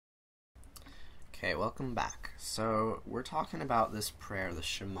Okay, welcome back. So we're talking about this prayer, the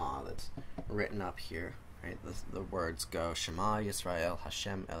Shema, that's written up here. Right, the words go Shema Yisrael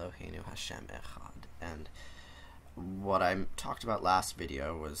Hashem Eloheinu Hashem Echad. And what I talked about last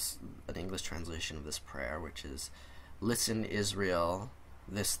video was an English translation of this prayer, which is, listen Israel,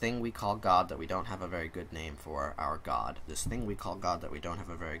 this thing we call God that we don't have a very good name for, our God. This thing we call God that we don't have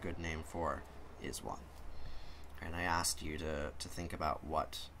a very good name for is one. And I asked you to think about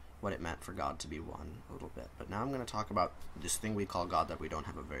what it meant for God to be one a little bit. But now I'm going to talk about this thing we call God that we don't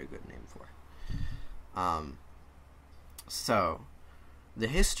have a very good name for. So, the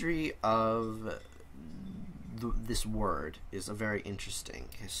history of this word is a very interesting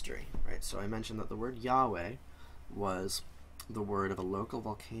history, right? So I mentioned that the word Yahweh was the word of a local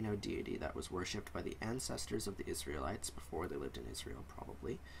volcano deity that was worshipped by the ancestors of the Israelites before they lived in Israel,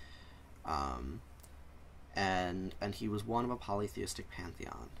 probably. And he was one of a polytheistic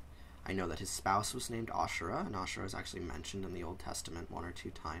pantheon. I know that his spouse was named Asherah, and Asherah is actually mentioned in the Old Testament 1 or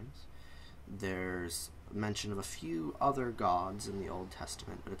 2 times. There's mention of a few other gods in the Old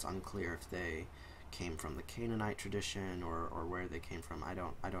Testament, but it's unclear if they came from the Canaanite tradition or where they came from. I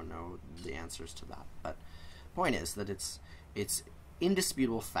don't know the answers to that. But point is that it's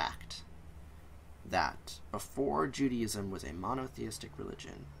indisputable fact that before Judaism was a monotheistic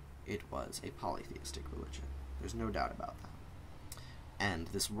religion, it was a polytheistic religion. There's no doubt about that. And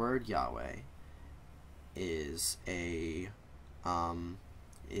this word Yahweh is a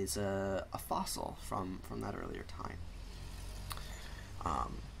fossil from that earlier time.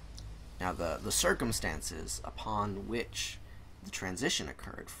 Now the circumstances upon which the transition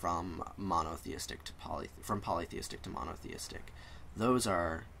occurred from monotheistic to polytheistic to monotheistic,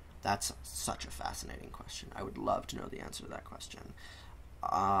 that's such a fascinating question. I would love to know the answer to that question.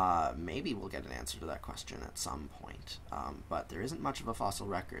 Maybe we'll get an answer to that question at some point, but there isn't much of a fossil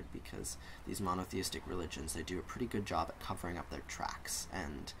record because these monotheistic religions, they do a pretty good job at covering up their tracks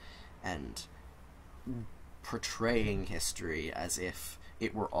and portraying history as if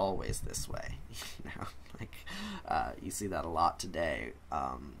it were always this way. You see that a lot today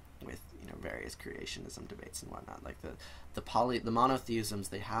with various creationism debates and whatnot. Like the monotheisms,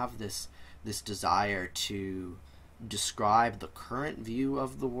 they have this desire to describe the current view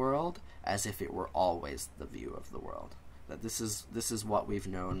of the world as if it were always the view of the world. That this is what we've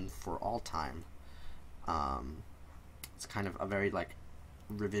known for all time. It's kind of a very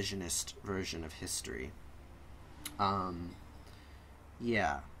revisionist version of history.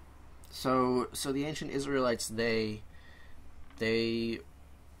 Yeah. So the ancient Israelites, they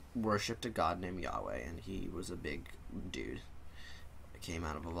worshipped a god named Yahweh, and he was a big dude. It came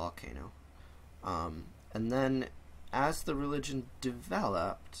out of a volcano. And then as the religion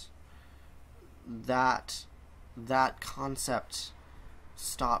developed, that concept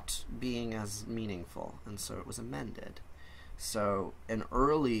stopped being as meaningful, and so it was amended. So an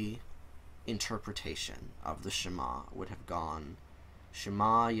early interpretation of the Shema would have gone,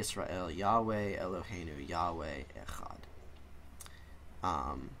 Shema Yisrael Yahweh Eloheinu Yahweh Echad.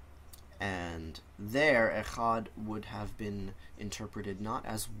 And there, Echad would have been interpreted not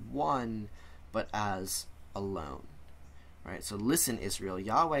as one, but as alone. Right? So listen, Israel,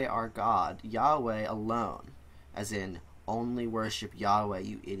 Yahweh our God, Yahweh alone, as in only worship Yahweh,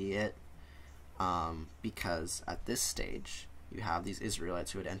 you idiot. Because at this stage, you have these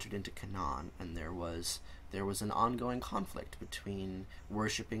Israelites who had entered into Canaan, and there was an ongoing conflict between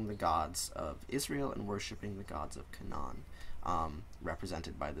worshiping the gods of Israel and worshiping the gods of Canaan,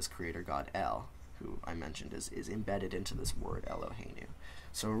 represented by this creator god El, who I mentioned is embedded into this word Eloheinu.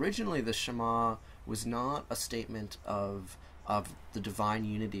 So originally the Shema was not a statement of the divine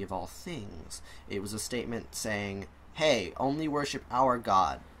unity of all things. It was a statement saying, hey, only worship our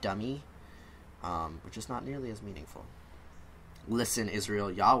God, dummy, which is not nearly as meaningful. Listen, Israel,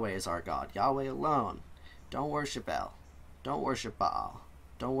 Yahweh is our God, Yahweh alone. Don't worship El. Don't worship Baal.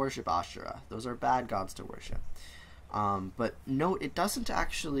 Don't worship Asherah. Those are bad gods to worship. But note, it doesn't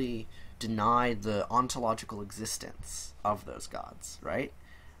actually deny the ontological existence of those gods, right?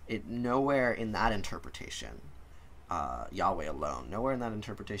 Nowhere in that interpretation, Yahweh alone, nowhere in that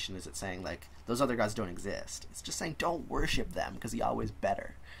interpretation is it saying, those other gods don't exist. It's just saying don't worship them because Yahweh's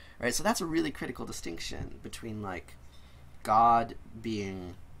better, right? So that's a really critical distinction between, God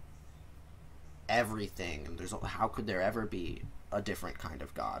being everything, and how could there ever be a different kind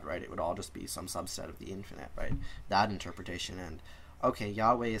of God, right? It would all just be some subset of the infinite, right? That interpretation, and okay,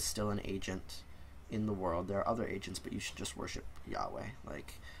 Yahweh is still an agent in the world. There are other agents, but you should just worship Yahweh.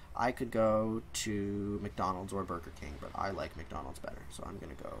 I could go to McDonald's or Burger King, but I like McDonald's better, so I'm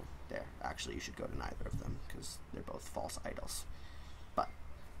going to go there. Actually, you should go to neither of them, because they're both false idols. But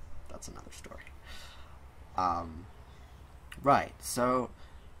that's that's another story. Right, so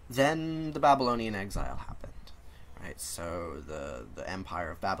then the Babylonian exile happened. Right, so the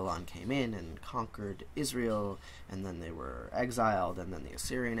empire of Babylon came in and conquered Israel, and then they were exiled, and then the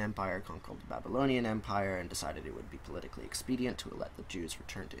Assyrian Empire conquered the Babylonian Empire and decided it would be politically expedient to let the Jews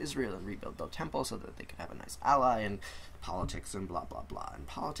return to Israel and rebuild the temple so that they could have a nice ally, and politics and blah blah blah. And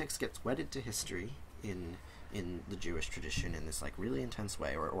politics gets wedded to history in the Jewish tradition in this like really intense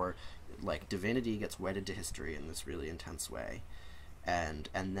way, or like divinity gets wedded to history in this really intense way. And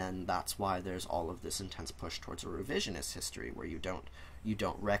then that's why there's all of this intense push towards a revisionist history where you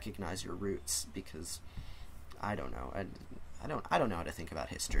don't recognize your roots, because I don't know how to think about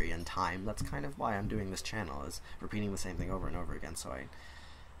history and time. That's kind of why I'm doing this channel, is repeating the same thing over and over again so I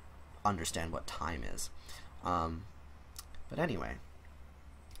understand what time is. But anyway,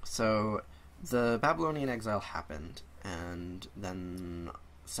 so the Babylonian exile happened, and then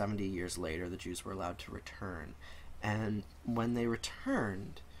 70 years later the Jews were allowed to return. And when they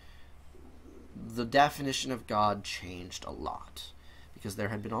returned, the definition of God changed a lot, because there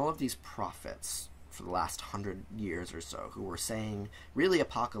had been all of these prophets for the last 100 years or so who were saying really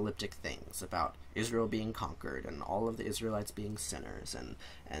apocalyptic things about Israel being conquered and all of the Israelites being sinners,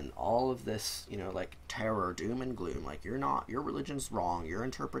 and all of this, you know, like terror, doom and gloom, like your religion's wrong, you're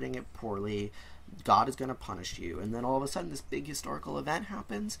interpreting it poorly, God is going to punish you. And then all of a sudden this big historical event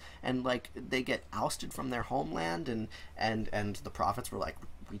happens, and like they get ousted from their homeland, and the prophets were like,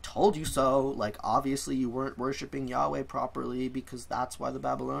 we told you so, like obviously you weren't worshiping Yahweh properly because that's why the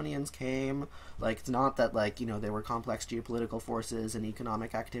Babylonians came. Like it's not that, like, you know, there were complex geopolitical forces and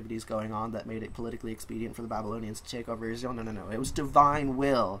economic activities going on that made it politically expedient for the Babylonians to take over Israel. No, it was divine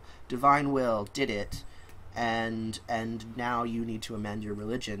will did it. And now you need to amend your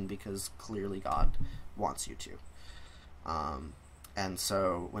religion because clearly God wants you to. And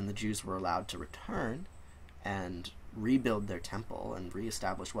so when the Jews were allowed to return and rebuild their temple and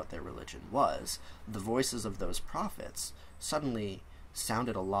reestablish what their religion was, the voices of those prophets suddenly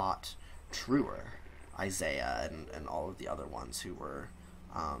sounded a lot truer. Isaiah and all of the other ones who were,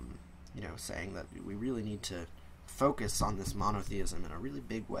 you know, saying that we really need to focus on this monotheism in a really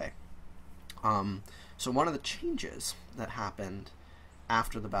big way. So one of the changes that happened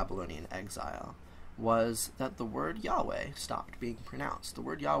after the Babylonian exile was that the word Yahweh stopped being pronounced. The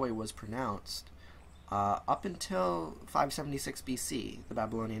word Yahweh was pronounced up until 576 BC, the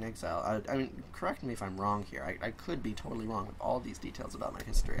Babylonian exile. I mean, correct me if I'm wrong here. I could be totally wrong with all these details about my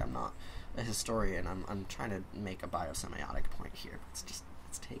history. I'm not a historian. I'm trying to make a biosemiotic point here. It's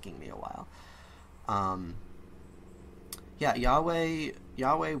taking me a while. Yeah,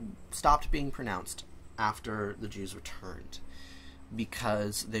 Yahweh stopped being pronounced after the Jews returned,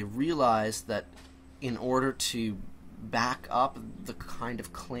 because they realized that in order to back up the kind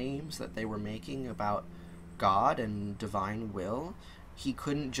of claims that they were making about God and divine will, he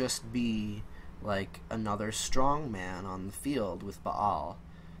couldn't just be like another strong man on the field with Baal.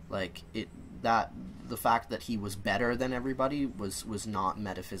 Like the fact that he was better than everybody was not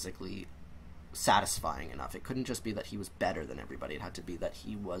metaphysically satisfying enough. It couldn't just be that he was better than everybody. It had to be that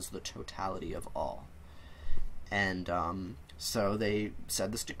he was the totality of all. And so they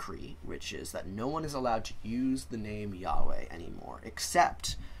said this decree, which is that no one is allowed to use the name Yahweh anymore,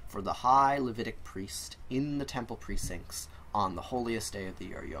 except for the high Levitic priest in the temple precincts on the holiest day of the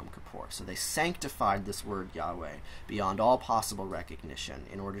year, Yom Kippur. So they sanctified this word Yahweh beyond all possible recognition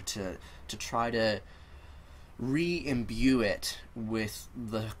in order to try to re-imbue it with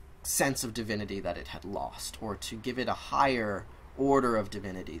the sense of divinity that it had lost, or to give it a higher order of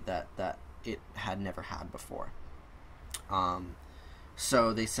divinity that it had never had before.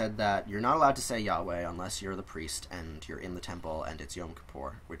 So they said that you're not allowed to say Yahweh unless you're the priest and you're in the temple and it's Yom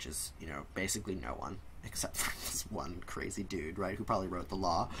Kippur, which is, you know, basically no one except for this one crazy dude, right, who probably wrote the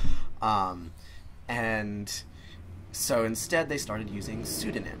law. And so instead they started using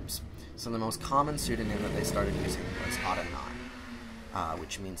pseudonyms. So the most common pseudonym that they started using was Adonai,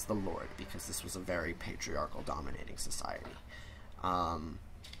 which means the Lord, because this was a very patriarchal dominating society.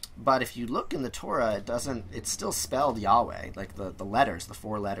 But if you look in the Torah, it's still spelled Yahweh, like the letters, the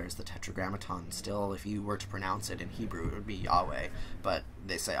 4 letters, the Tetragramaton, still, if you were to pronounce it in Hebrew, it would be Yahweh, but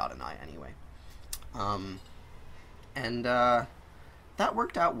they say Adonai anyway. That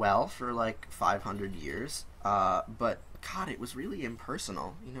worked out well for like 500 years, but God, it was really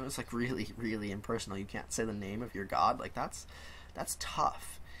impersonal. You know, it's like really, really impersonal. You can't say the name of your God. Like, that's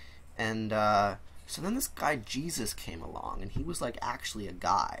tough. And so then this guy Jesus came along, and he was like actually a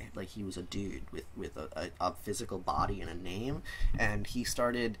guy. Like, he was a dude with a physical body and a name, and he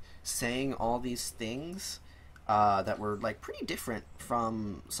started saying all these things that were like pretty different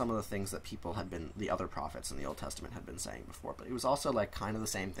from some of the things that the other prophets in the Old Testament had been saying before. But it was also like kind of the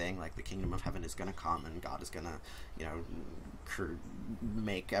same thing, like the kingdom of heaven is going to come and God is going to, you know,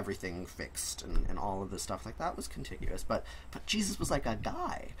 make everything fixed, and all of this stuff like that was contiguous. But Jesus was like a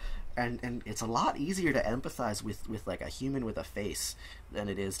guy, and it's a lot easier to empathize with like a human with a face than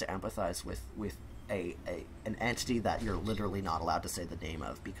it is to empathize with an entity that you're literally not allowed to say the name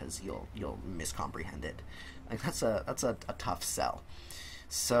of because you'll miscomprehend it. Like that's a tough sell.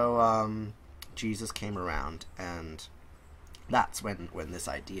 So Jesus came around, and that's when this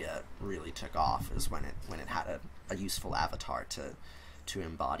idea really took off, is when it had a useful avatar to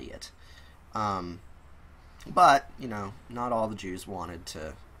embody it. But you know, not all the Jews wanted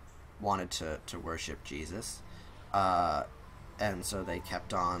to worship Jesus, and so they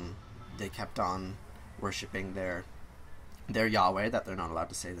kept on worshiping their Yahweh that they're not allowed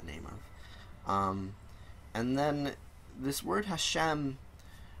to say the name of. And then this word Hashem,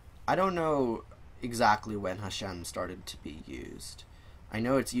 I don't know exactly when Hashem started to be used. I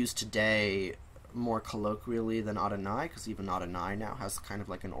know it's used today more colloquially than Adonai, because even Adonai now has kind of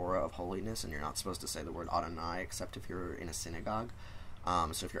like an aura of holiness, and you're not supposed to say the word Adonai except if you're in a synagogue.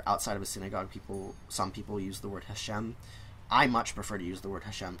 So if you're outside of a synagogue, some people use the word Hashem. I much prefer to use the word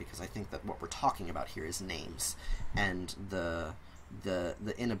Hashem because I think that what we're talking about here is names, and the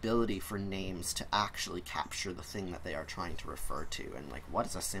inability for names to actually capture the thing that they are trying to refer to, and like, what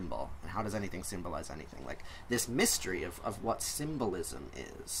is a symbol, and how does anything symbolize anything? Like, this mystery of what symbolism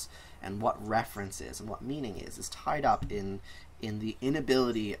is, and what reference is, and what meaning is tied up in the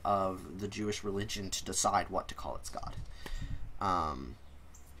inability of the Jewish religion to decide what to call its God.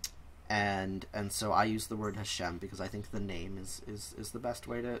 And so I use the word Hashem because I think the name is the best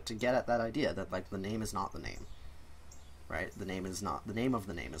way to get at that idea that, like, the name is not the name. Right? The name of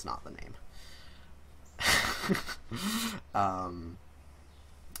the name is not the name.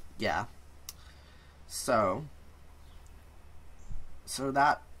 Yeah. So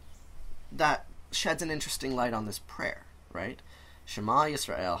that sheds an interesting light on this prayer, right? Shema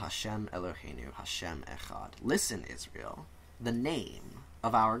Yisrael, Hashem Eloheinu, Hashem Echad. Listen, Israel, the name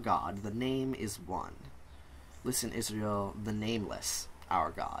of our God, the name is one. Listen, Israel, the nameless,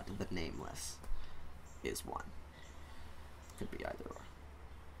 our God, the nameless, is one. Could be either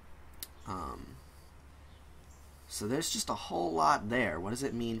or. So there's just a whole lot there. What does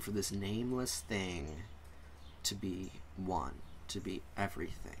it mean for this nameless thing to be one, to be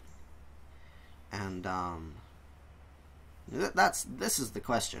everything? And this is the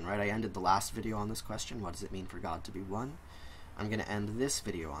question, right? I ended the last video on this question. What does it mean for God to be one? I'm going to end this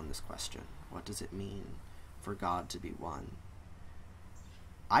video on this question. What does it mean for God to be one?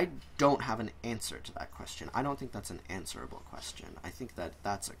 I don't have an answer to that question. I don't think that's an answerable question. I think that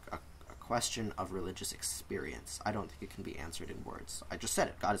that's a question of religious experience. I don't think it can be answered in words. I just said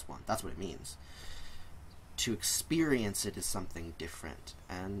it. God is one. That's what it means. To experience it is something different,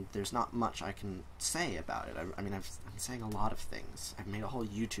 and there's not much I can say about it. I mean, I'm saying a lot of things. I've made a whole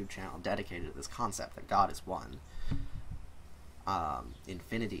YouTube channel dedicated to this concept that God is one.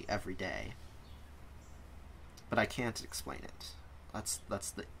 Infinity every day. But I can't explain it. That's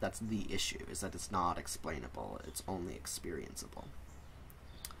the issue, is that it's not explainable. It's only experienceable.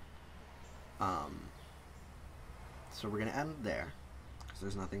 So we're going to end there, because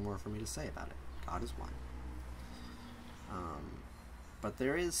there's nothing more for me to say about it. God is one. But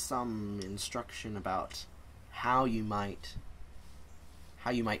there is some instruction about how you might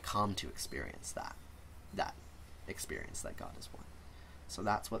come to experience that experience that God is one. So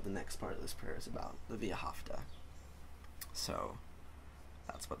that's what the next part of this prayer is about, the Via Hafta. So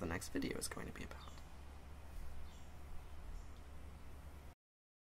that's what the next video is going to be about.